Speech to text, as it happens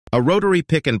A rotary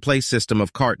pick-and-place system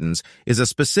of cartons is a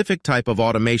specific type of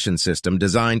automation system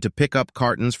designed to pick up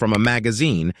cartons from a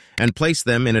magazine and place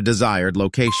them in a desired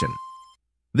location.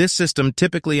 This system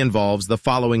typically involves the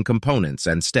following components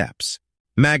and steps.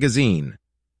 Magazine.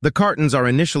 The cartons are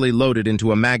initially loaded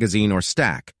into a magazine or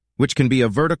stack, which can be a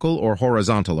vertical or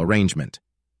horizontal arrangement.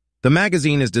 The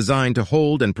magazine is designed to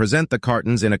hold and present the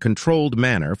cartons in a controlled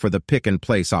manner for the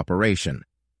pick-and-place operation.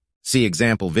 See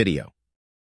example video.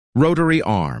 Rotary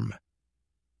arm.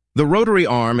 The rotary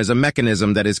arm is a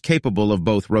mechanism that is capable of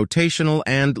both rotational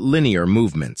and linear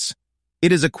movements.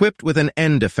 It is equipped with an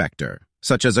end effector,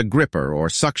 such as a gripper or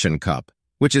suction cup,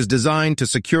 which is designed to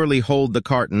securely hold the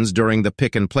cartons during the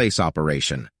pick-and-place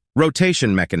operation.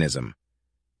 Rotation mechanism.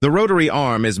 The rotary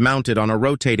arm is mounted on a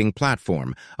rotating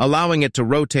platform, allowing it to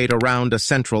rotate around a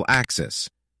central axis.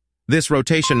 This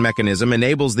rotation mechanism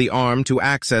enables the arm to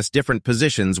access different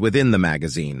positions within the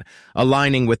magazine,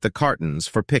 aligning with the cartons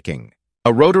for picking.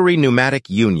 A rotary pneumatic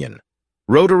union.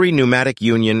 Rotary pneumatic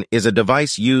union is a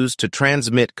device used to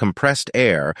transmit compressed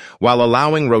air while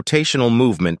allowing rotational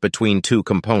movement between two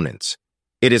components.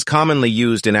 It is commonly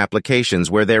used in applications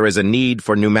where there is a need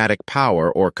for pneumatic power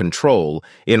or control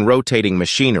in rotating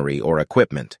machinery or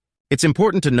equipment. It's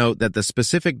important to note that the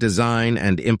specific design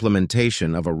and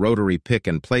implementation of a rotary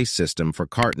pick-and-place system for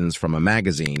cartons from a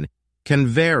magazine can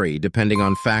vary depending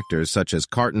on factors such as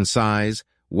carton size,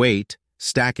 weight,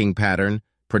 stacking pattern,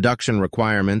 production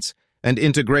requirements, and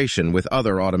integration with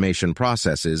other automation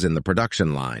processes in the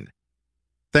production line.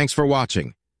 Thanks for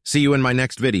watching. See you in my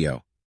next video.